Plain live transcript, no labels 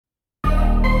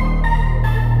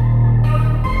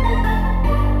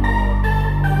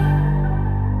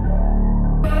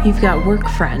You've got work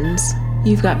friends,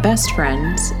 you've got best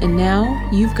friends, and now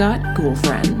you've got ghoul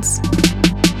friends.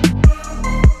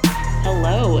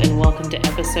 Hello, and welcome to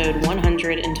episode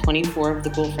 124 of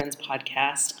the Ghoul Friends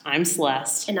podcast. I'm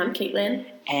Celeste. And I'm Caitlin.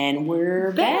 And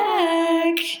we're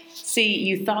back. See,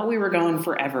 you thought we were gone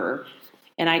forever,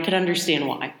 and I could understand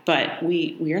why, but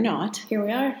we are not. Here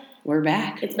we are. We're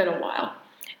back. It's been a while.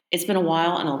 It's been a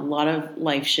while, and a lot of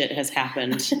life shit has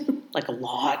happened. Like a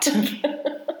lot.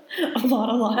 A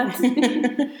lot.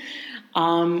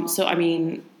 So, I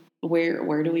mean,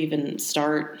 where do we even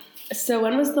start? So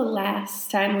when was the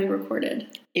last time we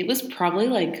recorded? It was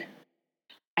probably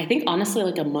I think honestly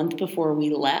a month before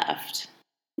we left.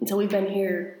 And so we've been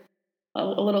here a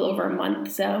little over a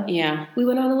month. So yeah, we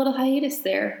went on a little hiatus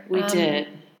there. We did.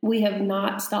 We have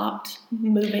not stopped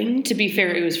moving. To be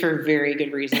fair, it was for very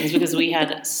good reasons because we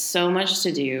had so much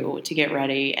to do to get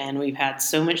ready, and we've had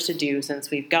so much to do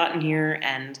since we've gotten here,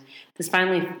 and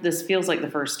this feels like the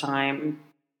first time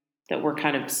that we're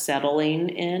kind of settling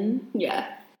in.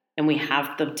 Yeah. And we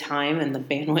have the time and the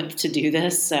bandwidth to do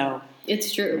this, so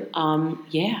it's true.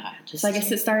 Yeah. So I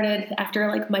guess it started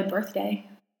after my birthday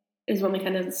is when we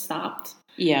kind of stopped.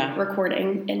 Yeah.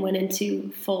 Recording and went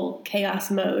into full chaos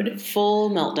mode. Full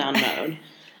meltdown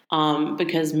mode.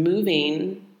 Because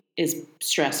moving is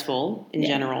stressful in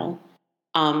general.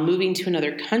 Moving to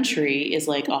another country is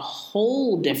like a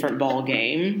whole different ball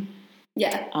game.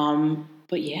 Yeah.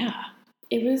 But yeah.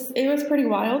 It was pretty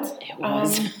wild. It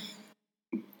was.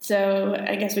 So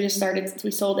I guess we just started since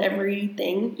we sold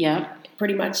everything. Yeah.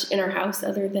 Pretty much in our house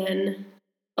other than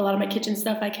a lot of my kitchen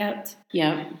stuff I kept.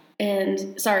 Yeah.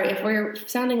 And sorry if we're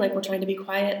sounding like we're trying to be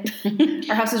quiet.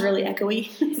 Our house is really echoey.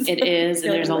 It is,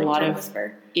 and there's a lot of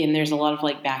whisper. And there's a lot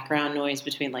of background noise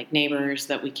between neighbors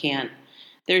that we can't.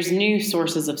 There's new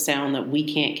sources of sound that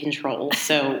we can't control.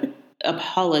 So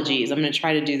apologies. I'm going to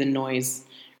try to do the noise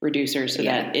reducer so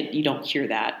that you don't hear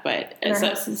that. But and our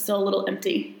house is still a little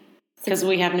empty because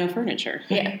we have no furniture.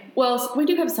 Yeah. Well, we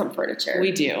do have some furniture.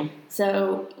 We do.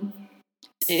 So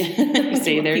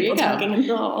see, there you go. Talking in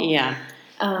the hall. Yeah.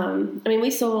 I mean, we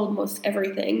sold most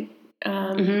everything,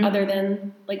 other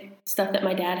than stuff that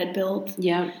my dad had built.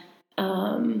 Yeah.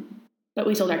 But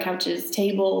we sold our couches,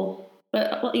 table.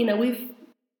 But we've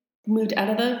moved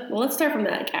out of let's start from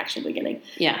the actual beginning.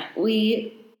 Yeah.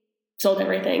 We sold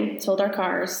everything. Sold our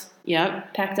cars.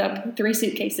 Yep. Packed up 3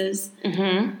 suitcases.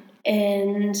 Mm-hmm.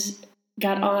 And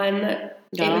got on. It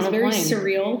was very plane.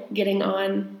 surreal getting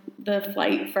on the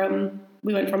flight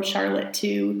we went from Charlotte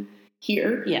to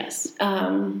here. Yes.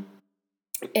 And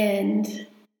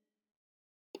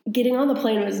getting on the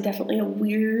plane was definitely a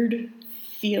weird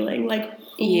feeling.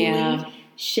 Holy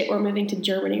shit, we're moving to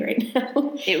Germany right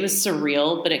now. It was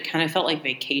surreal, but it kind of felt like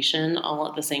vacation all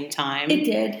at the same time. It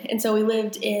did. And so we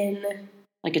lived in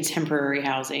a temporary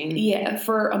housing. Yeah,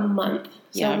 for a month.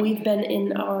 So we've been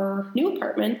in our new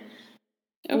apartment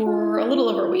for a little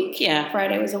over a week. Yeah.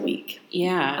 Friday was a week.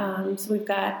 Yeah. So we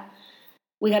got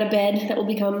a bed that will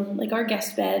become our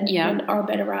guest bed when our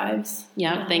bed arrives.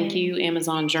 Yeah. Thank you,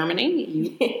 Amazon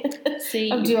Germany.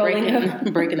 I'm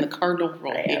breaking the cardinal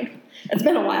rule. It's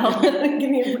been a while. Give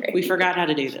me a break. We forgot how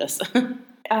to do this.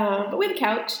 But we have a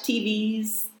couch,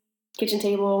 TVs, kitchen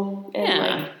table,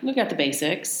 and we've got the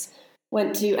basics.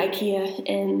 Went to IKEA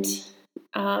and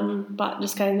bought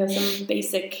just kind of some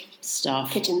basic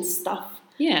stuff, kitchen stuff.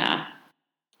 Yeah,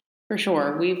 for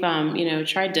sure. We've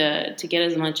tried to get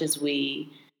as much as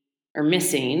we are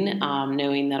missing,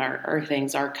 knowing that our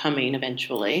things are coming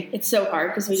eventually. It's so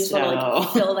hard because we just want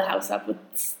to fill the house up with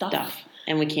stuff.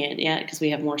 And we can't yet because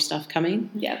we have more stuff coming.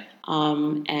 Yeah.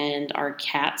 And our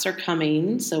cats are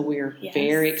coming, so we're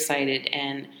very excited.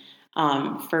 And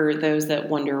for those that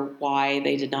wonder why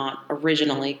they did not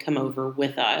originally come over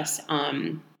with us,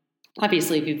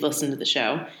 obviously if you've listened to the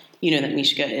show, you know that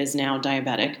Mishka is now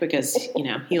diabetic because,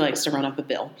 he likes to run up a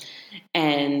bill.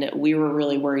 And we were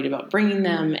really worried about bringing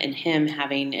them and him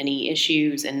having any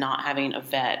issues and not having a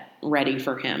vet ready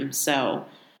for him. So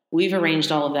we've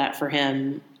arranged all of that for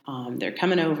him. They're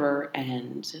coming over,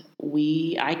 and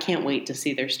I can't wait to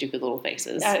see their stupid little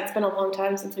faces. Yeah, it's been a long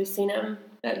time since we've seen them.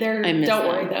 Don't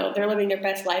worry, though. They're living their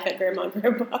best life at Grandma and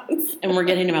Grandpa's. And we're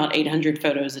getting about 800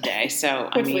 photos a day, so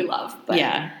which we love. But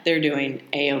yeah, they're doing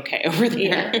A-okay over there.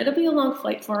 Yeah, it'll be a long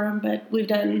flight for them, but we've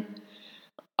done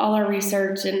all our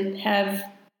research and have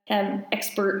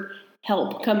expert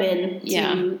help come in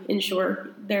to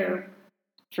ensure they're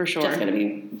for sure just going to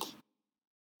be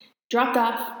dropped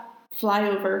off, fly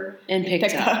over, and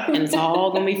picked up. And it's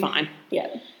all going to be fine.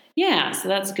 Yeah, so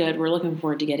that's good. We're looking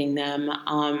forward to getting them.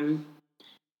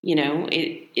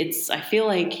 I feel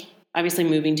like obviously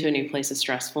moving to a new place is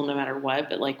stressful no matter what,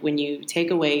 but like when you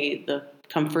take away the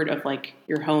comfort of like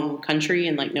your home country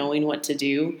and like knowing what to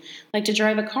do, like to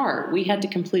drive a car, we had to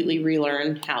completely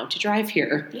relearn how to drive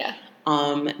here. Yeah.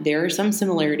 There are some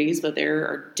similarities, but there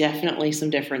are definitely some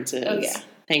differences. Oh, yeah.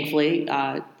 Thankfully,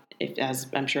 as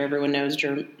I'm sure everyone knows,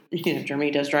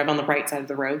 Germany does drive on the right side of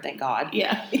the road. Thank God.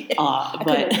 Yeah. I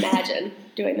couldn't imagine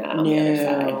doing that on the other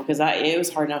side. Because it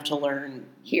was hard enough to learn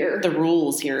here. The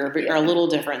rules here are a little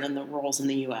different than the rules in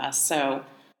the U.S. So,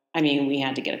 I mean, we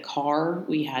had to get a car.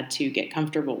 We had to get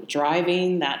comfortable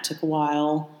driving. That took a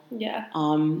while. Yeah.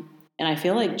 And I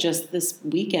feel like just this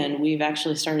weekend, we've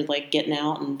actually started like getting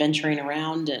out and venturing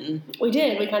around. And we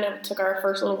did. We kind of took our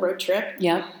first little road trip.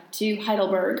 Yep. To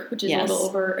Heidelberg, which is a little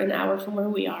over an hour from where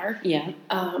we are. Yeah.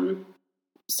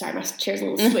 Sorry, my chair's a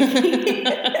little squeaky.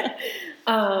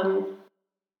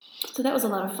 So that was a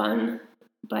lot of fun.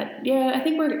 But yeah, I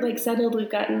think we're like settled.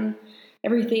 We've gotten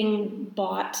everything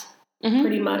bought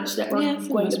pretty much that we're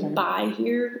going to buy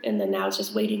here, and then now it's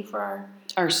just waiting for our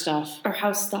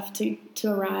house stuff to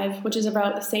arrive, which is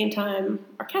about the same time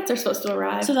our cats are supposed to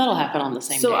arrive. So that'll happen on the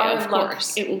same day, of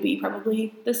course. It will be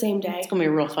probably the same day. It's gonna be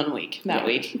a real fun week that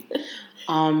week.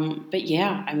 But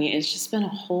yeah, I mean, it's just been a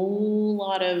whole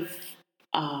lot of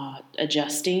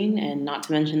adjusting, and not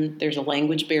to mention there's a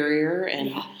language barrier,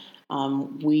 and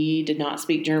we did not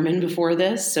speak German before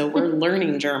this, so we're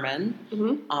learning German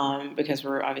because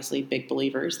we're obviously big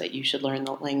believers that you should learn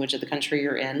the language of the country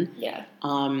you're in. Yeah.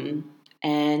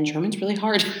 And German's really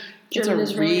hard. German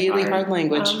it's a really hard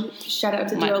language. Shout out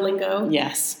to Duolingo.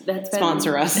 Yes. That's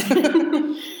sponsor us.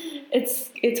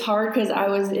 It's hard because I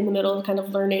was in the middle of kind of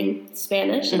learning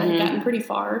Spanish, and I've gotten pretty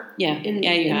far in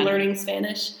learning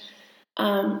Spanish.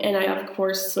 And I, of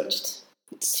course, switched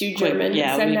to German.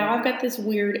 Now I've got this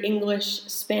weird English,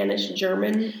 Spanish,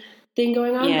 German thing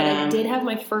going on. But I did have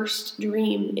my first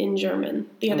dream in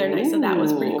German the other night, so that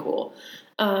was pretty cool.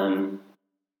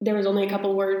 There was only a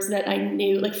couple words that I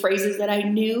knew, like phrases that I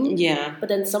knew. Yeah. But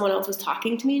then someone else was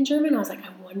talking to me in German. I was like, I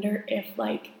wonder if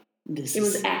like it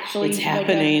was actually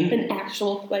happening. An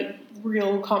actual like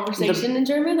real conversation in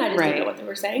German. I just didn't know what they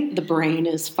were saying. The brain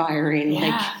is firing.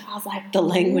 Yeah. I was like, the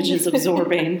language is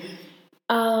absorbing.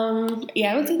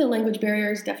 I would say the language barrier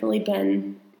has definitely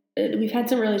been. We've had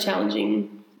some really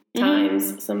challenging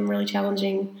times, some really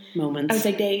challenging moments. I would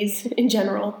say days in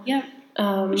general. Yeah.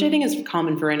 Which I think is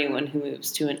common for anyone who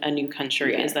moves to a new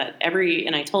country is that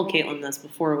and I told Caitlin this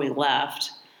before we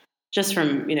left, just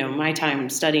from, my time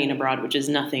studying abroad, which is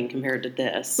nothing compared to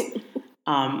this,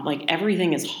 like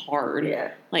everything is hard.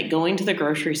 Yeah. Like going to the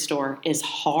grocery store is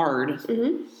hard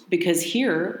because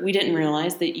here we didn't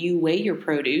realize that you weigh your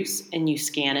produce and you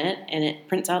scan it and it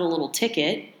prints out a little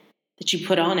ticket that you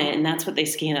put on it, and that's what they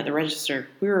scan at the register.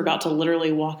 We were about to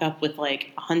literally walk up with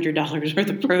like $100 worth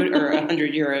of or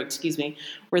 €100,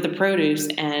 worth of produce,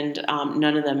 and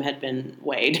none of them had been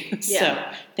weighed. Yeah.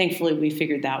 So thankfully we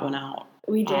figured that one out.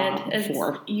 We did.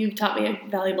 You taught me a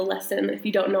valuable lesson. If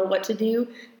you don't know what to do,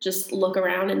 just look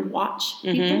around and watch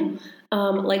people.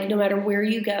 Like no matter where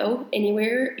you go,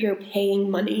 anywhere, you're paying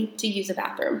money to use a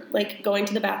bathroom. Like going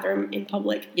to the bathroom in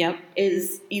public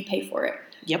is you pay for it.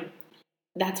 Yep.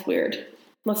 That's weird.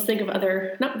 Let's think of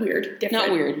different. Not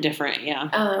weird, different, yeah.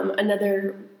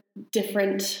 Another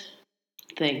different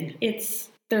thing.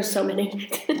 There's so many.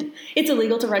 It's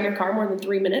illegal to run your car more than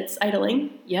 3 minutes idling.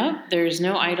 Yeah, there's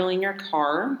no idling your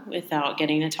car without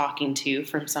getting a talking to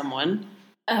from someone.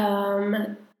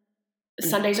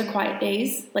 Sundays are quiet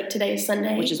days. Like today is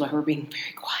Sunday. Which is why we're being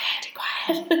very quiet.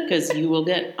 Because you will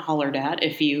get hollered at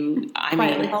if you...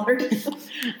 Quietly hollered.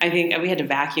 I think we had to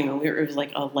vacuum, and it was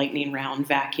like a lightning round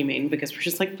vacuuming because we're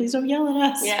just like, please don't yell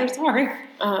at us. Yeah. We're sorry.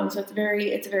 So it's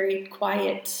a very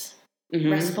quiet,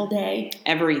 restful day.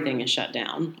 Everything is shut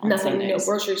down on nothing, Sundays. No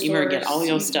grocery stores. You get all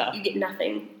your stuff. You get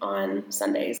nothing on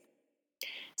Sundays.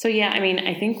 So, yeah, I mean,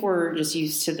 I think we're just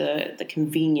used to the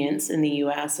convenience in the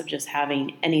U.S. of just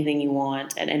having anything you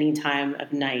want at any time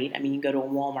of night. I mean, you go to a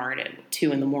Walmart at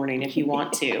 2 a.m. if you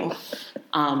want to.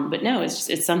 But no,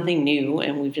 it's something new,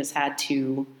 and we've just had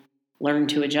to learn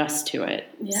to adjust to it.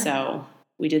 Yeah. So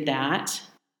we did that.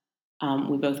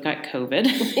 We both got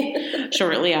COVID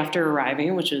shortly after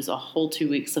arriving, which was a whole 2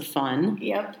 weeks of fun.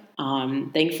 Yep.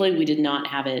 Thankfully, we did not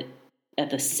have it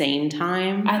at the same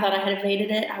time. I thought I had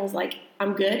evaded it. I was like,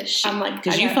 I'm good. I'm like,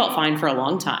 because you felt fine for a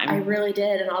long time. I really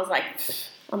did, and I was like,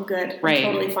 I'm good. Right.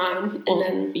 I'm totally fine. And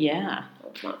then yeah, I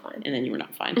was not fine. And then you were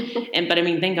not fine. But I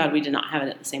mean, thank God we did not have it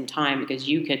at the same time because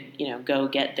you could, go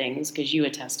get things because you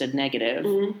had tested negative.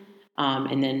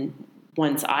 And then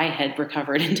once I had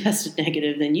recovered and tested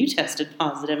negative, then you tested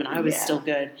positive, and I was still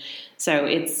good. So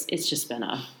it's just been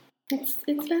a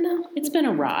It's been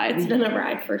a ride. It's been a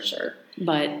ride for sure.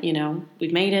 But,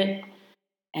 we've made it.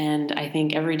 And I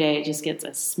think every day it just gets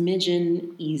a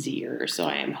smidgen easier. So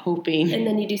I am hoping. And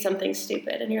then you do something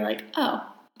stupid and you're like, oh,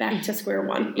 back to square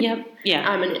one. Yep. Yeah.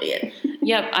 I'm an idiot.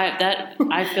 Yep.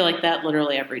 I feel like that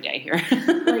literally every day here.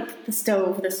 Like the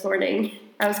stove this morning.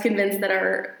 I was convinced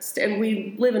that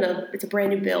we live in it's a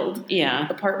brand new build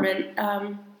apartment.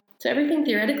 So everything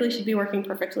theoretically should be working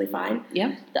perfectly fine.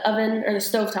 Yeah. The oven or the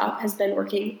stovetop has been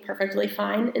working perfectly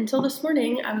fine until this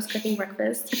morning. I was cooking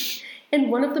breakfast and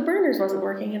one of the burners wasn't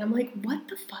working. And I'm like, what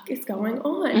the fuck is going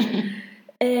on?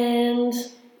 And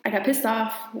I got pissed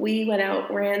off. We went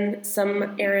out, ran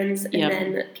some errands, and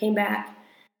then came back.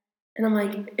 And I'm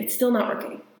like, it's still not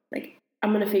working. Like,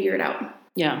 I'm going to figure it out.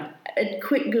 Yeah. A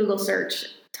quick Google search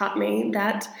taught me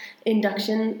that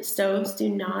induction stoves do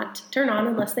not turn on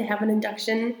unless they have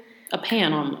a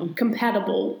pan on them.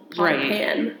 Compatible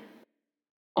pan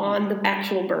on the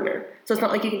actual burner. So it's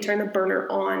not like you can turn the burner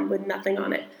on with nothing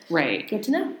on it. Right. Good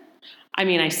to know. I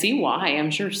mean, I see why.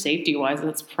 I'm sure safety-wise,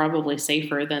 that's probably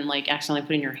safer than, like, accidentally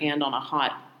putting your hand on a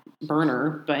hot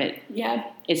burner. But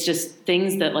it's just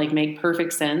things that, like, make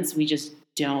perfect sense. We just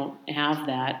don't have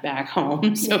that back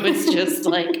home. So it's just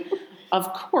like,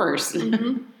 of course.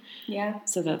 Mm-hmm. Yeah.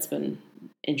 So that's been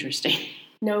interesting.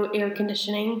 No air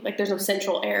conditioning. Like, there's no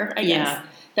central air, I guess,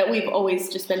 that we've always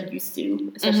just been used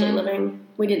to, especially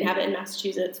we didn't have it in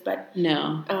Massachusetts, but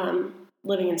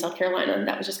living in South Carolina,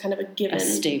 that was just kind of a given. A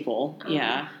staple,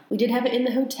 We did have it in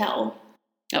the hotel.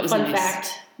 That was Fun nice.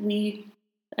 fact, we,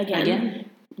 again,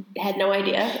 had no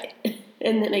idea,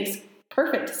 and it makes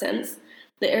perfect sense.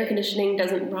 The air conditioning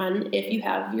doesn't run if you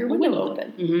have your window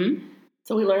open. Mm-hmm.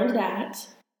 So we learned that.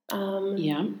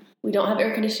 We don't have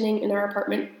air conditioning in our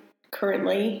apartment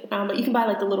currently, but you can buy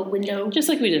like the little window. Just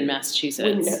like we did in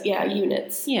Massachusetts.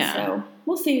 Units. Yeah. So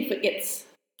we'll see if it gets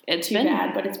too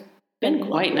bad, but it's been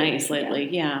quite nice lately.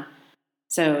 Yeah.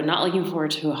 So not looking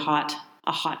forward to a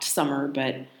hot summer,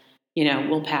 but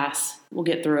we'll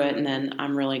get through it, and then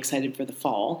I'm really excited for the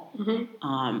fall.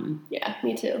 Mm-hmm. Yeah,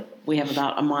 me too. We have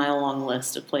about a mile-long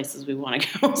list of places we want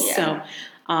to go. Yeah, so,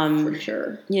 for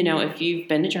sure. If you've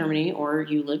been to Germany or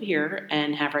you live here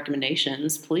and have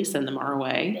recommendations, please send them our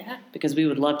way. Yeah. Because we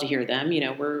would love to hear them.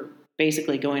 We're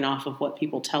basically going off of what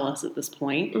people tell us at this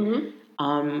point.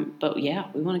 Mm-hmm. But yeah,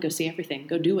 we want to go see everything,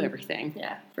 go do everything.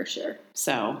 Yeah, for sure.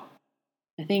 So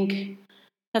I think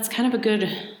that's kind of a good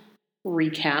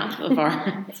recap of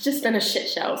our it's just been a shit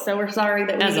show, so we're sorry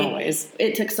that as always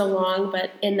it took so long,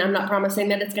 and I'm not promising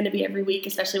that it's going to be every week,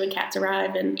 especially when cats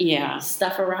arrive and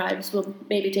stuff arrives. We'll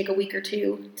maybe take a week or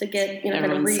two to get kind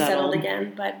of resettled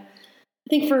again, but I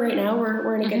think for right now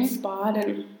we're in a good spot.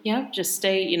 And just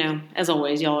stay, as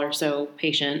always, y'all are so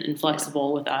patient and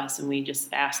flexible with us, and we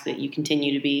just ask that you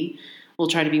continue to be. We'll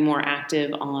try to be more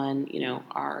active on,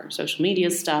 our social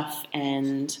media stuff,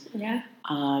 and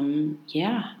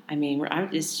I mean,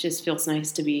 it just feels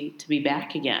nice to be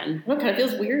back again. It kind of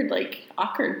feels weird, like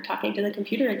awkward talking to the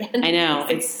computer again. I know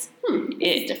it's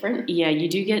different. Yeah, you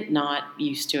do get not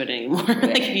used to it anymore.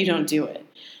 Like if you don't do it.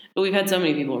 But we've had so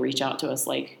many people reach out to us,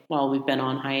 like while we've been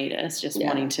on hiatus, just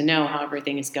wanting to know how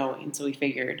everything is going. So we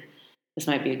figured this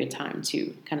might be a good time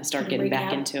to kind of start getting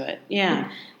back into it.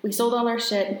 Yeah, we sold all our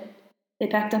shit. They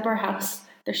packed up our house.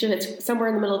 Their shit is somewhere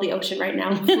in the middle of the ocean right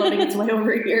now, floating its way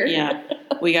over here. Yeah,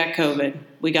 we got COVID.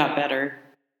 We got better.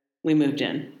 We moved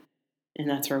in. And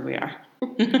that's where we are.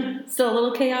 Still a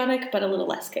little chaotic, but a little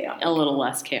less chaotic. A little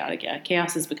less chaotic, yeah.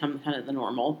 Chaos has become kind of the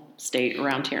normal state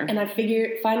around here. And I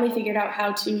finally figured out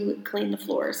how to clean the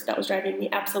floors. That was driving me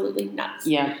absolutely nuts.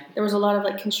 Yeah. There was a lot of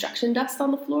like construction dust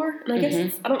on the floor. And I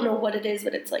guess, I don't know what it is,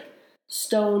 but it's like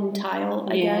stone tile,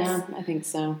 I guess. Yeah, I think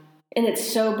so. And it's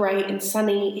so bright and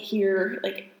sunny here.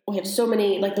 Like, we have so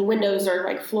many, like, the windows are,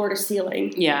 like, floor to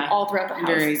ceiling. Yeah. All throughout the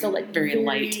house. Very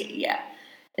light. Yeah.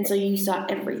 And so you saw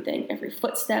everything. Every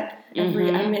footstep. I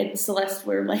made Celeste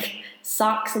wear, like,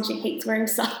 socks, and she hates wearing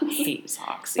socks. I hate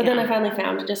socks, But then I finally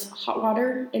found just hot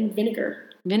water and vinegar.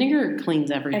 Vinegar cleans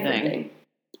everything.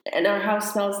 And our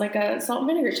house smells like a salt and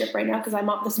vinegar chip right now because I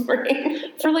mopped this morning.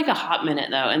 For like a hot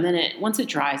minute though, and then once it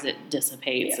dries, it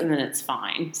dissipates, and then it's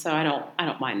fine. So I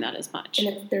don't mind that as much.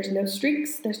 And there's no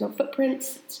streaks, there's no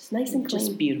footprints. It's just nice and clean.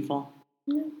 Just beautiful.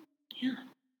 Yeah.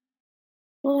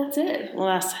 Well, that's it. Well,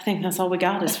 I think that's all we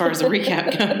got as far as the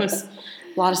recap goes. A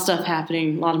lot of stuff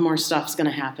happening. A lot of more stuff's going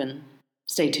to happen.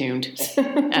 Stay tuned,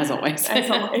 as always.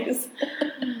 As always.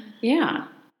 Yeah.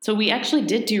 So we actually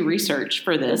did do research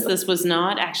for this. This was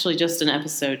not actually just an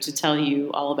episode to tell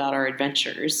you all about our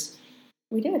adventures.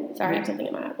 We did. Sorry, I have something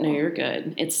in my eye. No, you're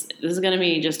good. This is going to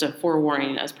be just a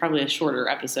forewarning. It's probably a shorter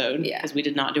episode because we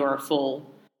did not do our full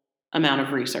amount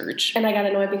of research. And I got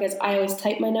annoyed because I always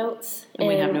type my notes. And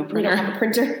we have no printer. We don't have a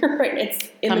printer. Right. It's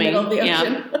in the middle of the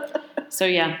ocean. Yeah. So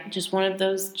just one of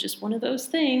those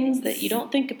things that you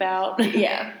don't think about.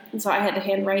 Yeah. And so I had to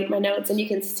handwrite my notes, and you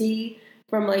can see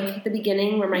from like the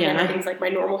beginning where my handwriting's like my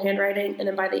normal handwriting, and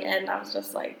then by the end I was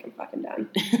just like, I'm fucking done.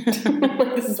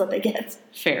 Like, this is what they get.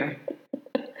 Fair.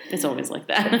 It's always like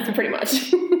that. Pretty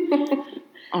much.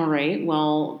 All right.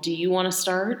 Well, do you want to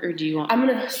start, or do you want? I'm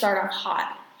gonna start off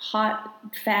hot,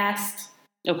 fast.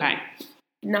 Okay.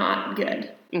 Not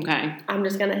good. Okay. I'm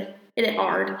just gonna hit it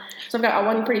hard. So I've got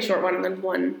one pretty short one, and then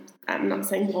one, I'm not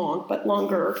saying long, but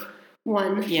longer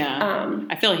one. Yeah.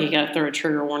 I feel like you got to throw a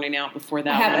trigger warning out before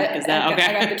that one.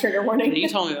 I got the trigger warning. You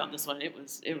told me about this one. It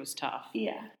was tough.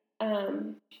 Yeah.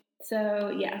 So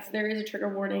yes, there is a trigger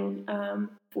warning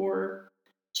for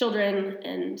children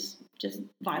and just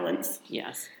violence.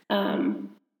 Yes.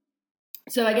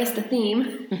 So I guess the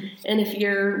theme, and if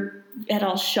you're at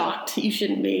all shocked, you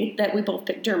shouldn't be, that we both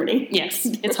picked Germany. Yes,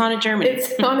 it's haunted Germany.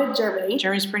 It's haunted Germany.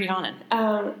 Germany's pretty haunted.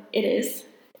 It is.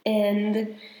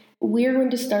 And we're going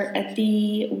to start at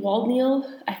the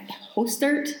Waldnil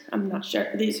Hostert. I'm not sure.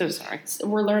 So sorry.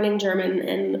 We're learning German,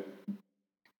 and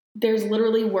there's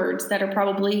literally words that are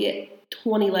probably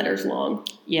 20 letters long.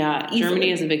 Yeah, easily.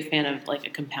 Germany is a big fan of like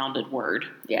a compounded word.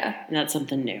 Yeah. And that's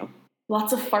something new.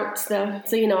 Lots of farts, though.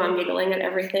 So, I'm giggling at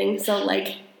everything. So,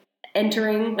 like,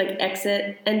 entering, like,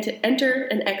 exit, and to enter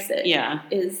and exit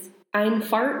is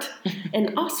Einfahrt and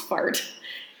Ausfahrt.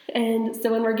 And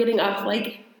so when we're getting off,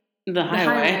 like, the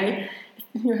highway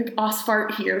you're like,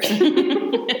 Ausfahrt here.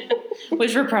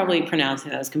 Which we're probably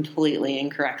pronouncing those completely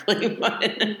incorrectly.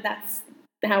 But that's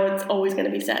how it's always going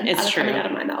to be said. It's true. Coming out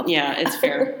of my mouth. Yeah, it's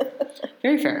fair.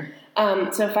 Very fair.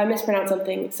 So if I mispronounce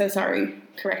something, so sorry.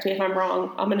 Correct me if I'm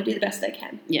wrong. I'm going to do the best I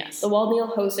can. Yes. The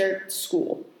Waldnil Hostert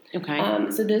School. Okay.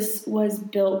 So this was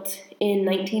built in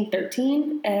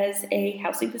 1913 as a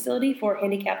housing facility for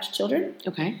handicapped children.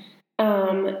 Okay.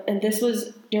 And this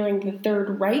was during the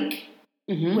Third Reich,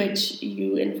 which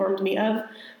you informed me of,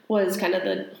 was kind of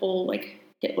the whole like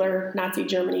Hitler, Nazi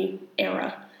Germany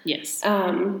era. Yes.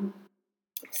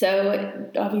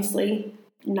 So obviously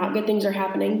not good things are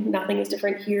happening. Nothing is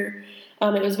different here.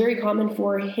 It was very common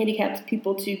for handicapped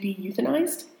people to be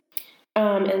euthanized.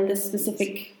 And this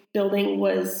specific building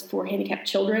was for handicapped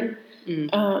children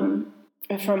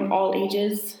from all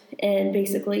ages. And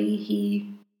basically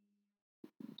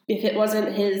if it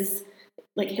wasn't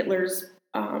like Hitler's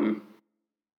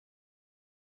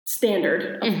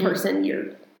standard of person,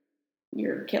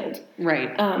 you're killed.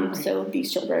 Right. So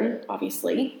these children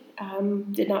obviously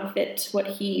did not fit what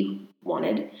he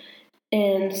wanted.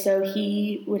 And so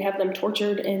he would have them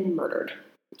tortured and murdered.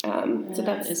 So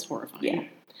that is horrifying. Yeah.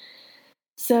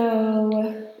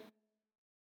 So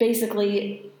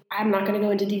basically, I'm not going to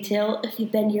go into detail. If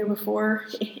you've been here before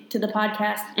to the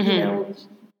podcast,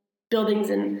 buildings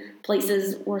and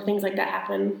places where things like that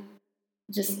happen,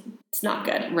 just it's not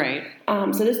good. Right.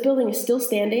 So this building is still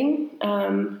standing,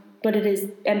 but it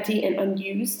is empty and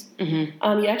unused. You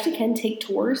actually can take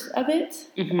tours of it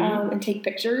and take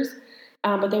pictures.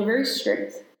 But they're very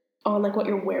strict on like what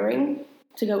you're wearing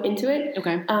to go into it.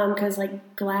 Okay. Because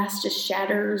like glass just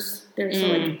shatters. There's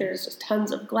just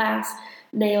tons of glass,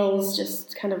 nails,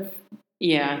 just kind of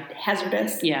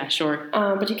hazardous. Yeah, sure.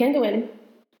 But you can go in.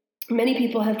 Many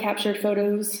people have captured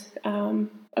photos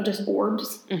of just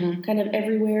orbs, kind of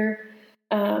everywhere.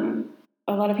 A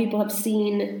lot of people have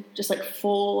seen just like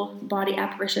full body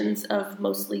apparitions of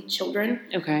mostly children.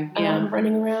 Okay. Yeah.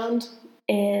 Running around.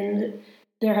 And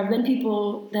there have been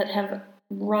people that have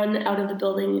run out of the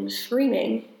building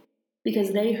screaming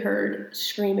because they heard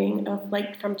screaming of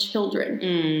like from children,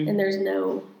 and there's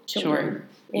no children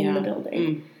in the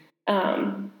building,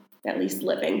 at least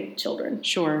living children.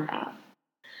 Sure.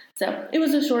 So it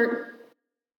was a short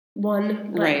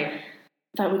one, but right?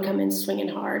 Thought we'd come in swinging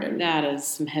hard, and that is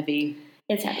some heavy.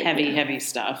 It's heavy, heavy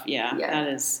stuff. Yeah,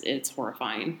 it's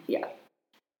horrifying. Yeah,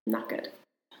 not good.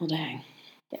 Well, dang.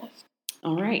 Yeah.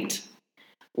 All right.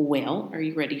 Well, are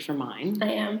you ready for mine?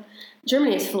 I am.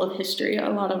 Germany is full of history, a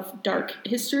lot of dark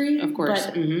history. Of course.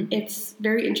 But it's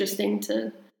very interesting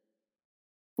to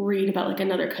read about like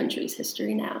another country's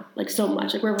history now. Like so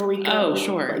much. Like wherever we go. Oh,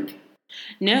 sure. Like,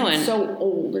 and so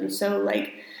old and so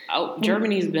like...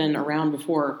 Germany's been around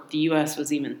before the U.S.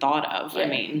 was even thought of. Yeah. I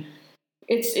mean...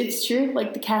 It's true.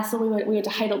 Like the castle, we went to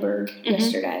Heidelberg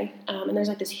yesterday. And there's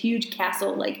like this huge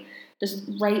castle like just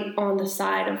right on the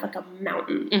side of like a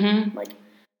mountain. Like...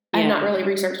 I've not really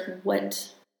researched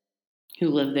who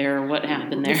lived there or what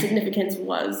happened there. The significance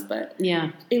was, but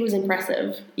yeah, it was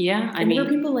impressive. Yeah, I mean, there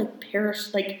were people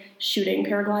like shooting,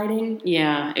 paragliding.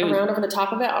 Yeah, around over the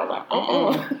top of it. I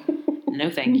was like, no,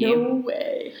 thank you. No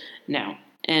way. No,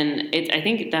 and I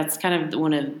think that's kind of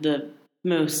one of the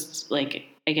most like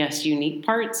I guess unique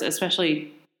parts,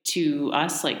 especially to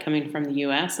us, like coming from the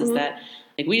U.S., is that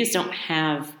like we just don't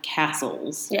have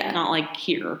castles. Yeah, not like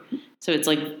here. So it's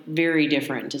like very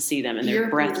different to see them, and they're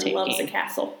breathtaking. Loves a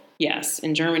castle. Yes,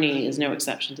 and Germany is no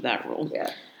exception to that rule.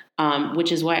 Yeah.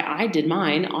 Which is why I did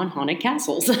mine on haunted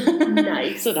castles.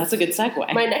 Nice. So that's a good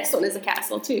segue. My next one is a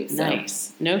castle too. So.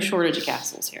 Nice. No shortage of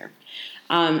castles here.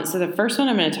 So the first one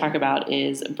I'm going to talk about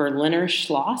is Berliner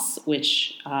Schloss,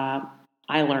 which I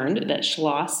learned that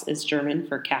Schloss is German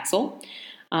for castle,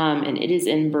 and it is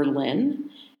in Berlin.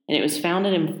 And it was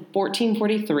founded in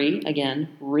 1443, again,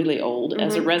 really old,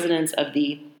 as a residence of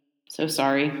the, so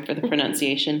sorry for the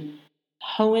pronunciation,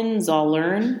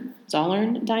 Hohenzollern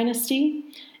dynasty.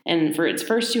 And for its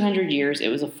first 200 years, it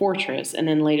was a fortress, and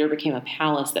then later became a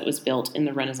palace that was built in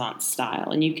the Renaissance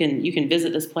style. And you can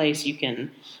visit this place. You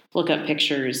can look up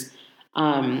pictures. So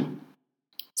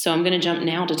I'm going to jump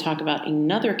now to talk about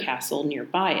another castle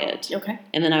nearby it. Okay.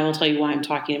 And then I will tell you why I'm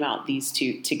talking about these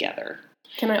two together.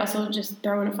 Can I also just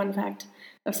throw in a fun fact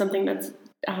of something that's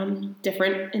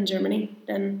different in Germany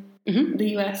than the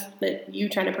U.S. that you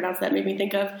trying to pronounce that made me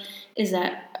think of, is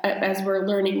that as we're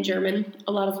learning German,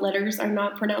 a lot of letters are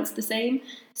not pronounced the same.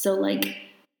 So like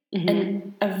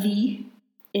a V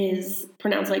is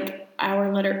pronounced like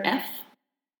our letter F.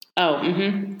 Oh,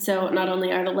 So not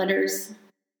only are the letters,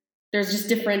 there's just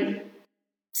different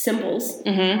symbols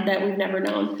that we've never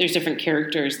known. There's different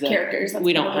characters that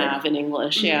we don't have in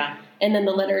English, yeah. And then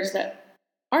the letters that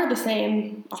are the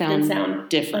same often sound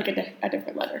different, like a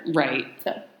different letter. Right.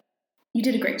 So you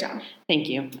did a great job. Thank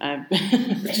you.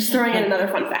 Just throwing in another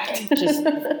fun fact. Just,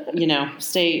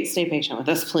 stay patient with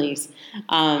us, please.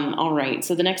 All right.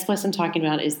 So the next place I'm talking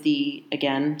about is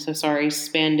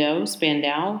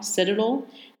Spandau Citadel.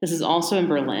 This is also in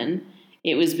Berlin.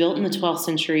 It was built in the 12th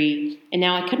century, and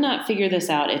now I could not figure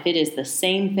this out if it is the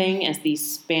same thing as the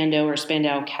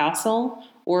Spandau Castle,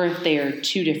 or if they are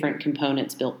two different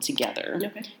components built together.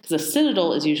 Okay. Because a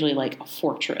citadel is usually like a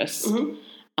fortress.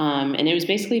 And it was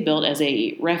basically built as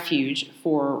a refuge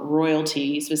for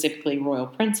royalty, specifically royal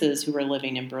princes who were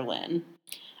living in Berlin,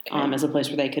 as a place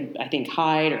where they could, I think,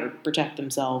 hide or protect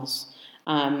themselves.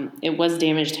 It was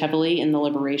damaged heavily in the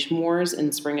Liberation Wars in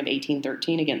the spring of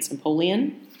 1813 against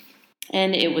Napoleon.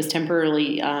 And it was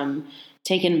temporarily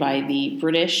taken by the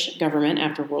British government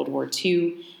after World War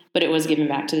II, but it was given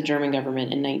back to the German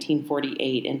government in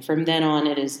 1948. And from then on,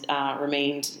 it has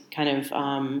remained kind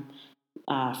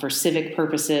of for civic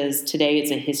purposes. Today,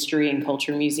 it's a history and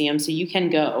culture museum, so you can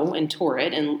go and tour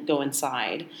it and go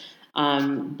inside.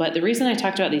 But the reason I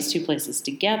talked about these two places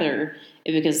together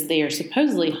is because they are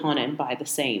supposedly haunted by the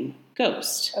same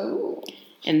ghost. Oh.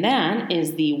 And that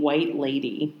is the White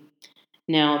Lady.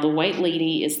 Now, the White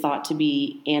Lady is thought to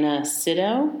be Anna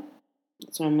Siddow.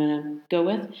 That's what I'm going to go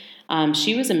with.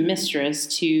 She was a mistress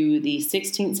to the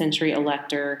 16th century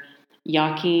elector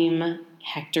Joachim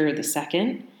Hector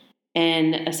II,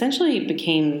 and essentially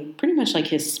became pretty much like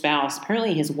his spouse.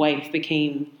 Apparently his wife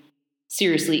became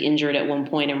seriously injured at one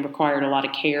point and required a lot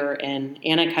of care, and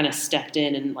Anna kind of stepped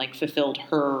in and like fulfilled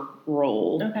her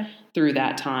role through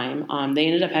that time. They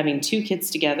ended up having two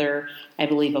kids together. I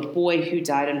believe a boy who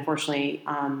died, unfortunately,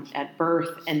 at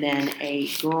birth, and then a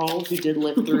girl who did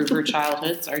live through her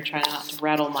childhood. Sorry, trying not to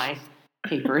rattle my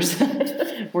papers.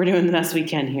 We're doing the best we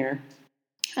can here.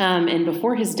 And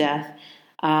before his death,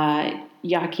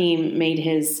 Joachim made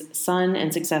his son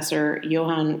and successor,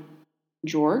 Johann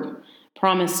Georg,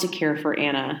 promise to care for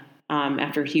Anna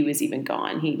after he was even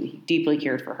gone. He deeply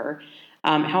cared for her.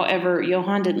 However,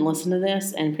 Johann didn't listen to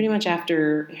this, and pretty much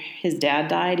after his dad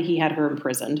died, he had her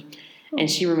imprisoned, and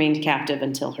she remained captive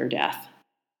until her death.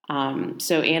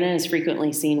 So Anna is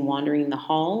frequently seen wandering the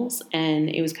halls, and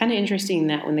it was kind of interesting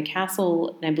that when the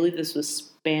castle, and I believe this was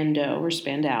Spandau,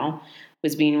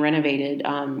 was being renovated,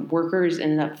 workers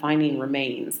ended up finding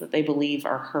remains that they believe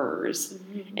are hers,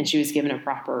 and she was given a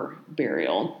proper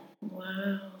burial.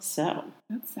 Wow. So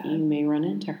that's sad. You may run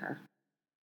into her.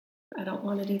 I don't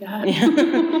want to do that. Yeah.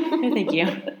 No, thank you.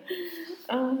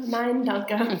 Nein,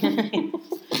 danke.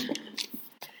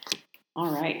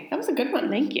 All right. That was a good one.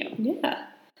 Thank you. Yeah.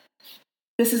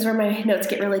 This is where my notes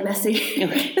get really messy.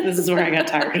 Okay. This is where I got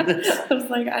tired of this. I was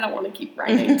like, I don't want to keep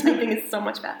writing. Typing is so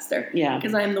much faster. Yeah.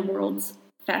 Because I am the world's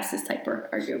fastest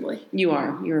typer, arguably. You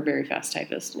are. You're a very fast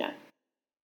typist. Yeah.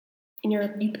 And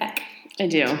you peck. I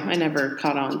do. I never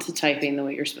caught on to typing the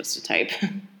way you're supposed to type.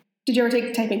 Did you ever take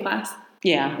a typing class?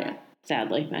 Yeah.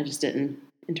 Sadly, I just didn't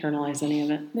internalize any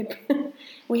of it.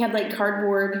 We had like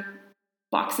cardboard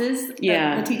boxes that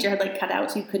the teacher had like cut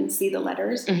out so you couldn't see the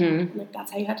letters. Mm-hmm. Like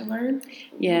that's how you had to learn.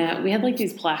 Yeah, we had like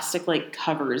these plastic like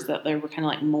covers that they were kind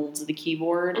of like molds of the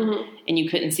keyboard, and you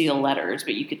couldn't see the letters,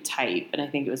 but you could type. And I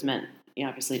think it was meant,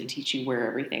 obviously, to teach you where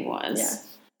everything was. Yeah.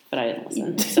 But I didn't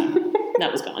listen, so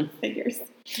that was gone. Figures.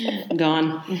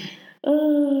 Gone.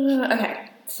 Okay,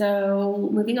 so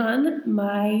moving on,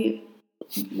 my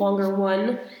longer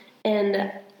one,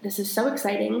 and this is so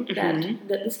exciting that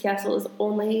this castle is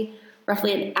only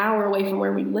roughly an hour away from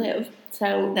where we live.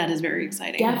 So that is very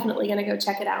exciting. Definitely going to go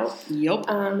check it out. Yep.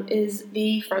 Is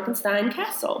the Frankenstein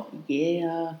Castle.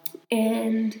 Yeah.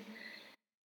 And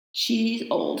she's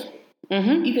old.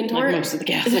 Mm-hmm. You can tour like most of the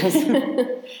castles.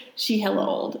 She's hella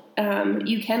old.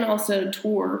 You can also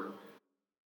tour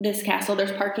this castle.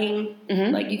 There's parking.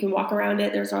 Mm-hmm. Like you can walk around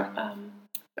it. There's a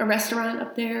restaurant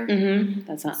up there. Mm-hmm.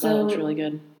 That looks really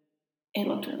good. It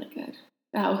looked really good.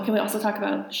 Can we also talk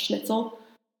about schnitzel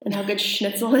and how good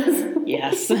schnitzel is?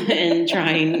 Yes, and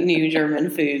trying new German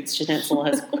foods. Schnitzel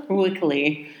has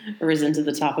quickly risen to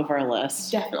the top of our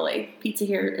list. Definitely. Pizza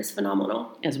here is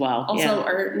phenomenal. As well. Also,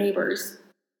 our neighbors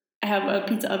have a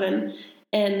pizza oven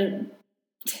and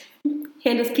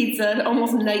hand us pizza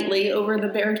almost nightly over the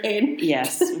barricade.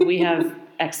 Yes, we have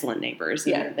excellent neighbors.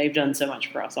 Yeah. They've done so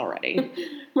much for us already.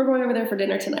 We're going over there for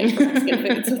dinner tonight for Mexican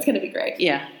food, so it's going to be great.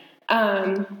 Yeah.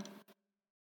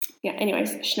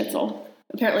 Anyways, schnitzel.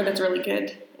 Apparently that's really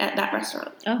good at that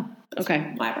restaurant. Oh, okay.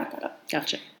 That's why I brought that up.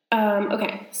 Gotcha.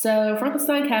 Okay, so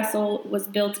Frankenstein Castle was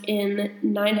built in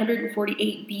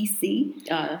 948 BC.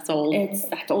 That's old.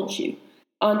 That's old shoe.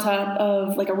 On top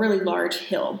of like a really large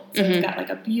hill. So it's got like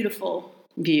a beautiful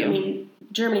view. I mean,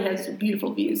 Germany has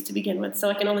beautiful views to begin with, so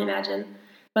I can only imagine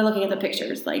by looking at the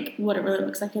pictures, like what it really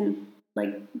looks like in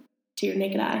to your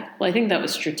naked eye. Well, I think that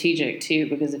was strategic too,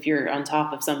 because if you're on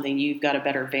top of something, you've got a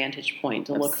better vantage point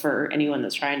to look for anyone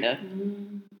that's trying to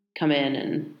come in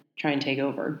and try and take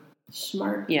over.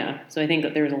 Smart. Yeah. So I think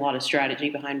that there's a lot of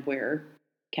strategy behind where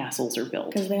castles are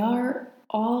built. Because they are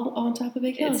all on top of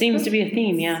big hills. It seems to be a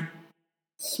theme, yeah.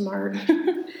 Smart.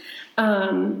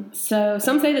 So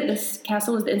some say that this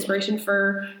castle was the inspiration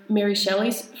for Mary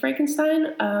Shelley's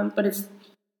Frankenstein, but it's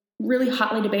really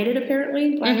hotly debated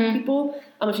apparently by people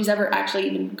if she's ever actually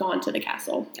even gone to the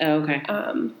castle. Oh, okay.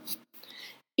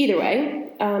 Either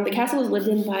way, the castle was lived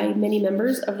in by many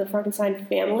members of the Frankenstein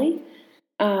family,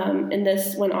 and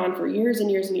this went on for years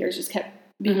and years and years, just kept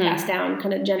being passed down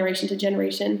kind of generation to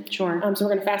generation. Sure. So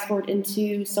we're going to fast forward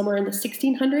into somewhere in the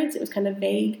 1600s. It was kind of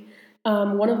vague.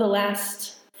 One of the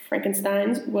last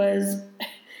Frankensteins was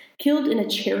killed in a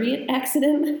chariot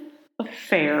accident.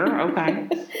 Fair, okay.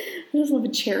 I just love a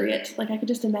chariot. Like, I could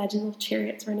just imagine little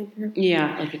chariots running through.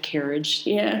 Yeah, like a carriage.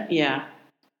 Yeah. Yeah.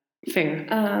 Fair.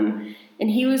 And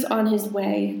he was on his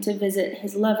way to visit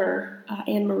his lover,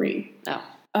 Anne Marie. Oh.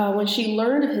 When she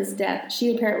learned of his death,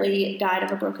 she apparently died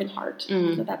of a broken heart.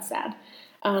 So that's sad.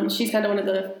 She's kind of one of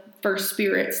the first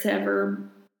spirits to ever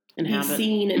be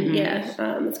seen. And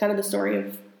it's kind of the story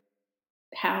of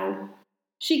how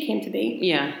she came to be.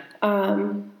 Yeah.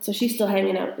 So she's still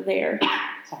hanging out there.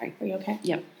 Sorry. Are you okay?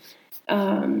 Yep.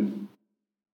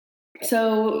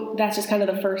 So that's just kind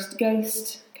of the first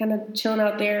ghost kind of chilling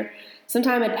out there. Some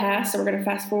time had passed, so we're going to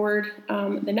fast forward.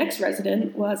 The next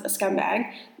resident was a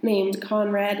scumbag named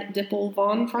Conrad Dippel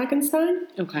von Frankenstein.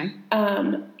 Okay.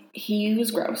 He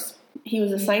was gross. He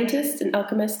was a scientist, an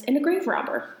alchemist, and a grave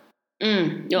robber.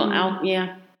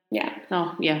 Yeah. Yeah.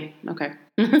 Oh, yeah. Okay.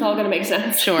 It's all going to make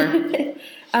sense. Sure.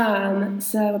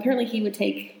 So apparently he would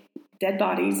take dead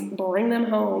bodies, bring them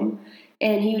home,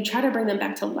 and he would try to bring them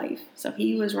back to life. So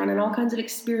he was running all kinds of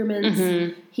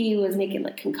experiments. He was making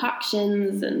like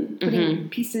concoctions and putting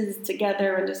pieces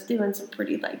together and just doing some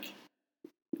pretty like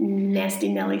nasty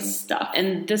Nelly stuff.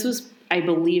 And this was, I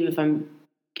believe,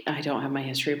 I don't have my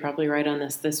history probably right on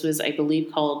this. This was, I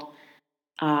believe, called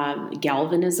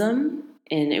galvanism.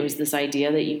 And it was this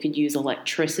idea that you could use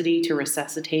electricity to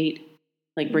resuscitate,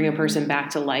 like bring a person back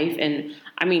to life. And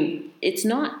I mean, it's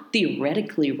not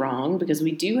theoretically wrong because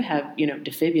we do have,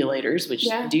 defibrillators, which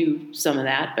do some of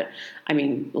that. But I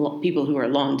mean, people who are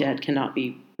long dead cannot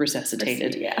be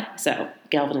resuscitated. Yeah. So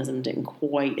galvanism didn't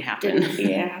quite happen.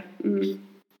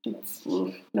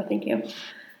 No, thank you.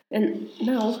 And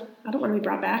no, I don't want to be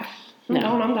brought back. I'm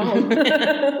gone.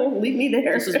 Leave me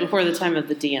there. This was before the time of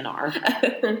the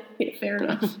DNR. Yeah, fair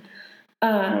enough.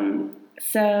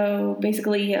 So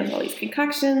basically he has all these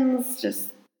concoctions,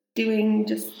 just doing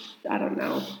I don't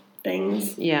know,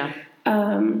 things. Yeah.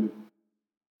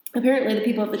 Apparently the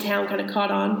people of the town kind of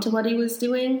caught on to what he was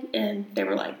doing, and they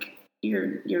were like,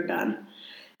 you're done.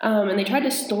 And they tried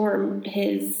to storm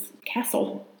his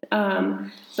castle.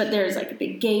 But there's like a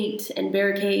big gate and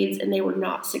barricades, and they were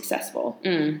not successful.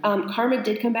 Karma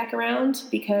did come back around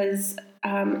because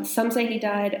some say he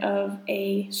died of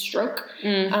a stroke,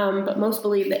 but most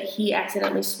believe that he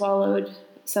accidentally swallowed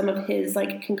some of his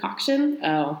like concoction.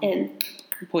 And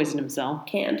poisoned himself.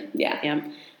 Canned, yeah.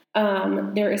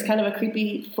 There is kind of a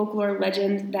creepy folklore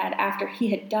legend that after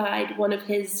he had died, one of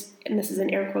his, and this is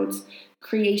in air quotes,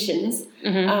 creations,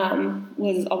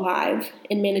 was alive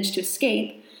and managed to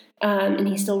escape. And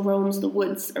he still roams the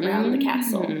woods around the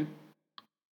castle.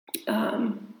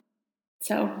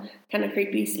 So kind of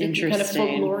creepy, spooky, kind of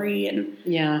folklore and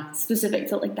specific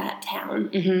to like that town.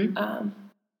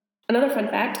 Another fun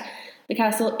fact, the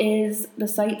castle is the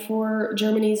site for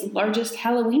Germany's largest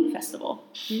Halloween festival.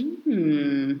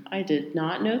 I did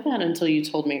not know that until you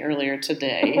told me earlier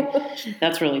today.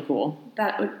 That's really cool.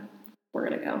 We're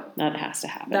going to go. That has to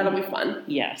happen. That'll be fun.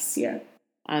 Yes. Yeah.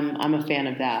 I'm a fan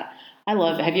of that.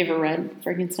 Have you ever read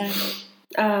Frankenstein?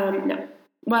 No.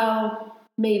 Well,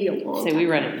 maybe a long time. We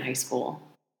read it in high school.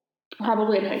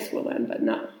 Probably in high school then, but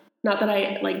no. Not that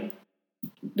I, like,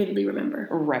 vividly remember.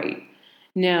 Right.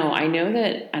 No, I know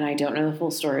that, and I don't know the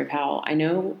full story of how, I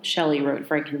know Shelley wrote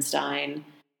Frankenstein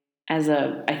as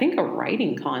I think a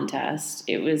writing contest.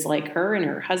 It was like her and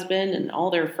her husband and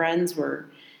all their friends were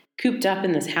cooped up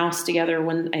in this house together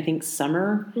one, I think,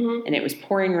 summer, and it was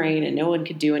pouring rain and no one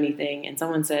could do anything. And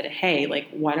someone said, hey, like,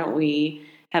 why don't we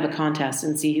have a contest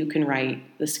and see who can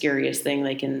write the scariest thing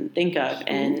they can think of?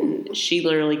 And she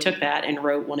literally took that and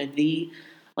wrote one of the,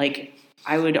 like,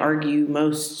 I would argue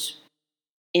most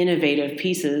innovative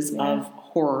pieces of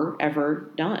horror ever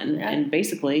done, and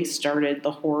basically started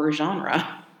the horror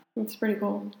genre. That's pretty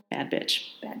cool. Bad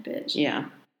bitch. Bad bitch. Yeah.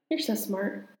 You're so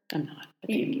smart. I'm not.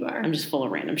 You are. I'm just full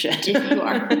of random shit. Yes, you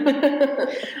are.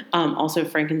 Also,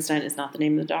 Frankenstein is not the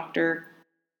name of the doctor,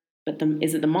 but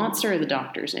is it the monster or the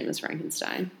doctor's name is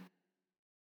Frankenstein?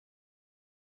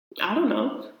 I don't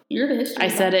know. You're the history. I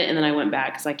said it and then I went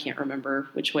back because I can't remember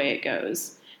which way it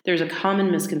goes. There's a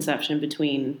common misconception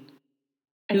between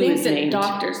I think the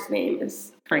doctor's name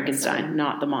is Frankenstein,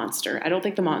 not the monster. I don't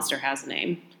think the monster has a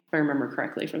name, if I remember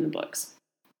correctly from the books.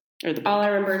 Or the book. All I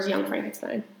remember is Young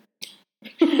Frankenstein.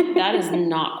 That is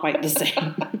not quite the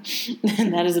same.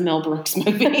 That is a Mel Brooks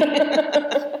movie.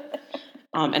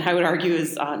 And I would argue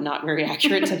is not very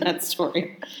accurate to that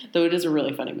story, though it is a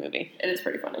really funny movie. It is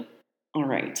pretty funny. All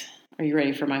right. Are you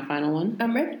ready for my final one?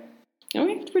 I'm ready.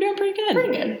 Okay, we're doing pretty good.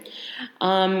 Pretty good.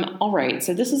 All right,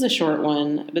 so this is a short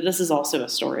one, but this is also a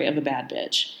story of a bad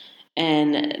bitch.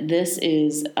 And this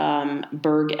is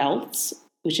Burg Eltz,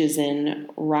 which is in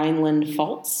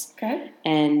Rhineland-Pfalz. Okay.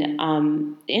 And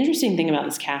the interesting thing about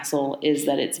this castle is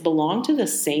that it's belonged to the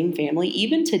same family,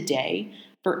 even today,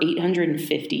 for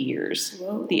 850 years.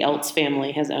 Whoa. The Eltz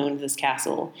family has owned this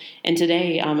castle. And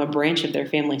today, a branch of their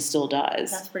family still does.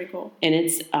 That's pretty cool. And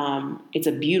it's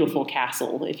a beautiful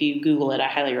castle. If you Google it, I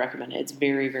highly recommend it. It's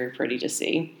very, very pretty to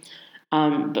see.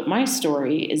 But my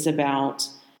story is about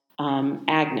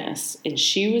Agnes, and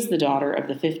she was the daughter of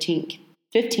the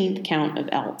 15th Count of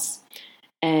Eltz.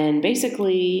 And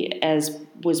basically, as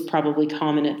was probably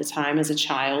common at the time as a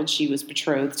child, she was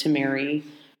betrothed to marry,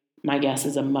 my guess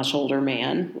is a much older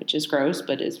man, which is gross,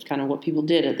 but it's kind of what people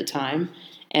did at the time.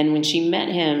 And when she met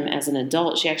him as an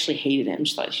adult, she actually hated him.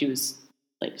 She thought she was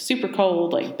like super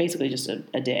cold, like basically just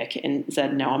a dick, and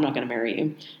said, no, I'm not going to marry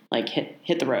you. Like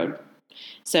hit the road.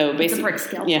 So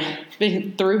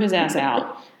basically, threw his ass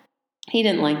out. He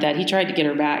didn't like that. He tried to get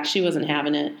her back. She wasn't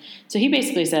having it. So he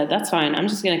basically said, that's fine. I'm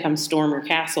just going to come storm your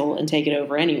castle and take it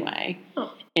over anyway.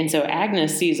 Oh. And so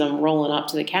Agnes sees him rolling up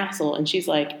to the castle, and she's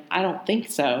like, I don't think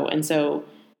so. And so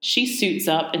she suits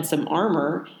up in some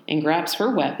armor and grabs her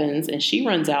weapons, and she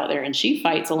runs out there, and she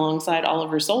fights alongside all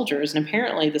of her soldiers. And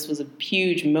apparently this was a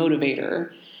huge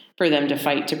motivator for them to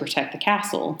fight to protect the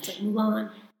castle. It's like Mulan.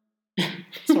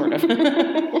 Sort of.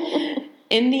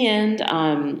 In the end,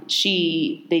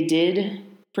 they did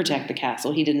protect the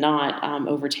castle. He did not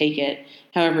overtake it.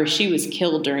 However, she was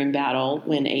killed during battle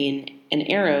when an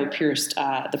arrow pierced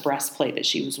the breastplate that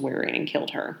she was wearing and killed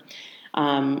her.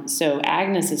 So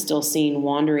Agnes is still seen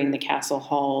wandering the castle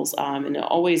halls, and it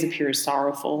always appears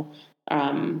sorrowful,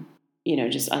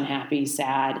 just unhappy,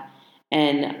 sad.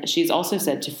 And she's also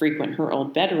said to frequent her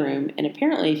old bedroom. And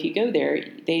apparently, if you go there,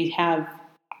 they have,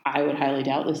 I would highly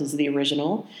doubt this is the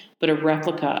original, but a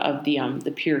replica of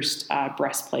the pierced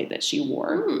breastplate that she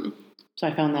wore. Mm. So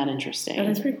I found that interesting. That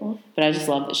is pretty cool. But I just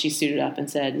love that she suited up and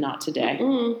said, not today.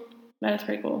 Mm-mm. That is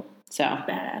pretty cool. So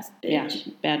badass bitch. Yeah,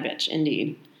 bad bitch,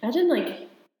 indeed. Imagine,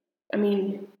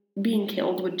 being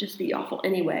killed would just be awful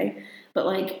anyway. But,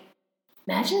 like,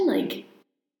 imagine, like,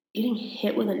 getting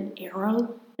hit with an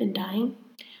arrow and dying.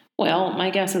 Well, my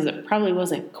guess is it probably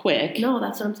wasn't quick. No,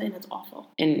 that's what I'm saying. That's awful.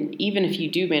 And even if you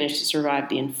do manage to survive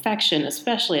the infection,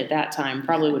 especially at that time,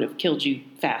 probably would have killed you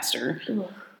faster.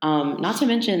 Not to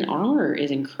mention, armor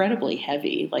is incredibly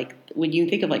heavy. Like, when you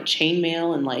think of, like,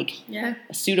 chainmail and, like,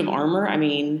 a suit of armor, I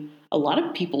mean, a lot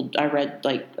of people, I read,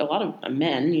 like, a lot of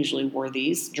men usually wore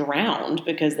these, drowned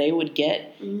because they would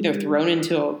get either thrown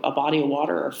into a body of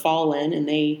water or fall in, and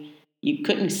you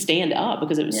couldn't stand up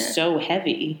because it was so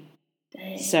heavy.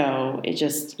 Dang. So it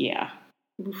just,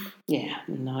 Oof. Yeah,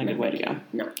 not a good way to go.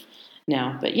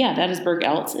 No, but yeah, that is Berg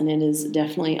Eltz, and it is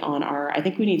definitely on our, I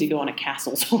think we need to go on a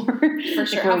castle tour. For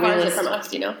sure. How far is it from us,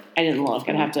 do you know? I didn't look.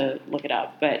 I'd have to look it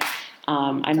up. But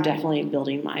I'm definitely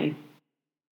building my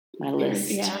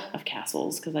list of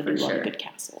castles because I do love a good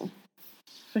castle.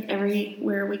 Like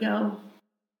everywhere we go,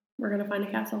 we're going to find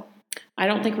a castle. I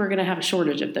don't think we're going to have a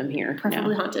shortage of them here.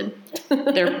 Preferably haunted.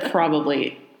 They're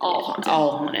probably all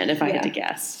haunted, if I had to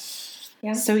guess.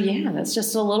 Yeah. So, that's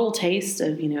just a little taste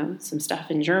of, some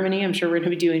stuff in Germany. I'm sure we're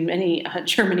going to be doing many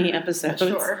Germany episodes.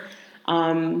 Sure.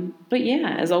 But,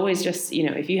 as always, just,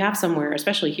 if you have somewhere,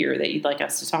 especially here, that you'd like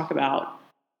us to talk about,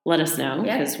 let us know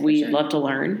because we'd love to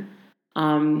learn.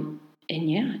 And,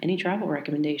 any travel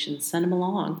recommendations, send them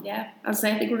along. Yeah. I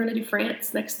think we're going to do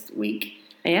France next week.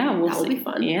 Yeah, that will be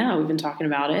fun. Yeah, we've been talking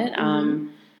about it.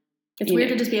 It's weird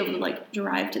to just be able to, like,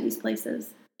 drive to these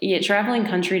places. Yeah, traveling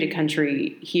country to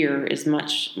country here is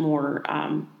much more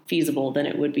feasible than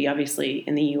it would be, obviously,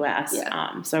 in the U.S.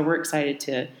 Yeah. So we're excited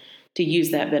to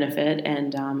use that benefit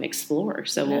and explore.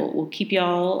 So we'll keep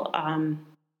y'all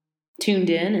tuned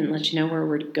in and let you know where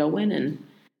we're going and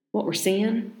what we're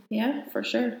seeing. Yeah, for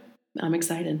sure. I'm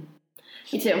excited.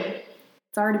 Me too.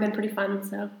 It's already been pretty fun,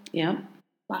 so. Yeah.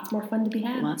 Lots more fun to be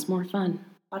had. Lots more fun.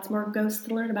 Lots more ghosts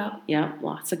to learn about. Yeah,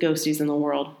 lots of ghosties in the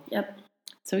world. Yep.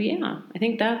 So, I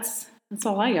think that's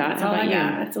all I got. That's all I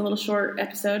got. It's a little short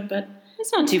episode, but...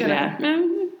 It's not too bad.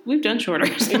 We've done shorter,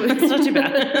 so it's not too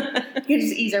bad. You can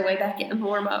just ease our way back in,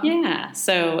 warm up. Yeah.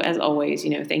 So, as always,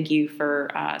 thank you for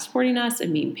supporting us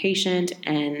and being patient,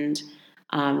 and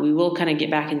we will kind of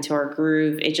get back into our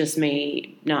groove. It just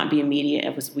may not be immediate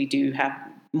as we do have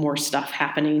more stuff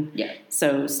happening. Yeah.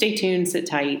 So stay tuned, sit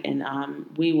tight, and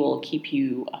we will keep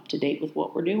you up to date with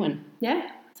what we're doing.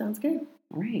 Yeah, sounds good.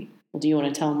 All right. Well, do you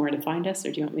want to tell them where to find us,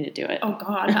 or do you want me to do it? Oh,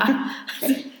 God.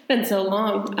 It's been so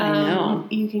long. I know.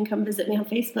 You can come visit me on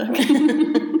Facebook.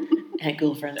 At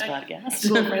Ghoul Friends Podcast.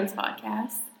 Ghoul Friends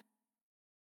Podcast.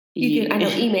 You can,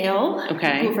 email.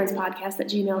 Okay.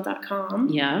 ghoulfriendspodcast@gmail.com.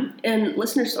 Yeah. And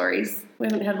listener stories. We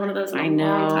haven't had one of those in a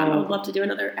long time. I would love to do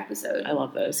another episode. I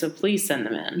love those. So please send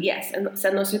them in. Yes, and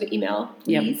send those through the email,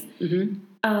 please. Yep.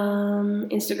 Mm-hmm.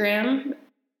 Instagram,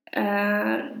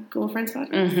 Ghoul Friends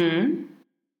Podcast. Mm-hmm.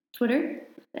 Twitter,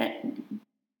 at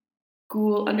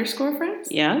Ghoul_Friends.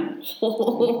 Yeah.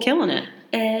 You're killing it.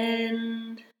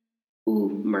 And,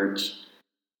 merch.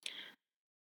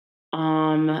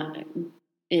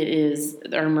 It is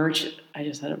our merch. I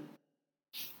just had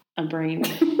a brain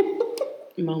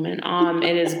moment.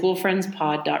 It is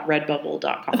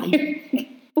ghoulfriendspod.redbubble.com.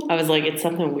 I was like, it's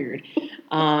something weird.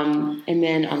 And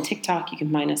then on TikTok, you can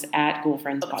find us at Ghoul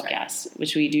Friends Podcast,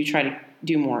 which we do try to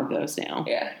do more of those now.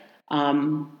 Yeah.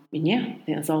 And I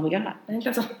think that's all we got. I think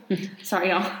that's all. Sorry,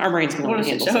 y'all. Our brains can only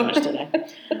handle so much today.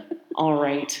 All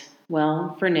right.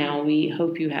 Well, for now, we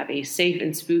hope you have a safe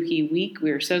and spooky week.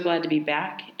 We are so glad to be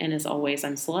back. And as always,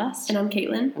 I'm Celeste. And I'm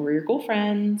Caitlin. And we're your Ghoul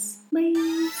Friends. Bye.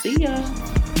 See ya.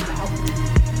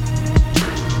 Bye.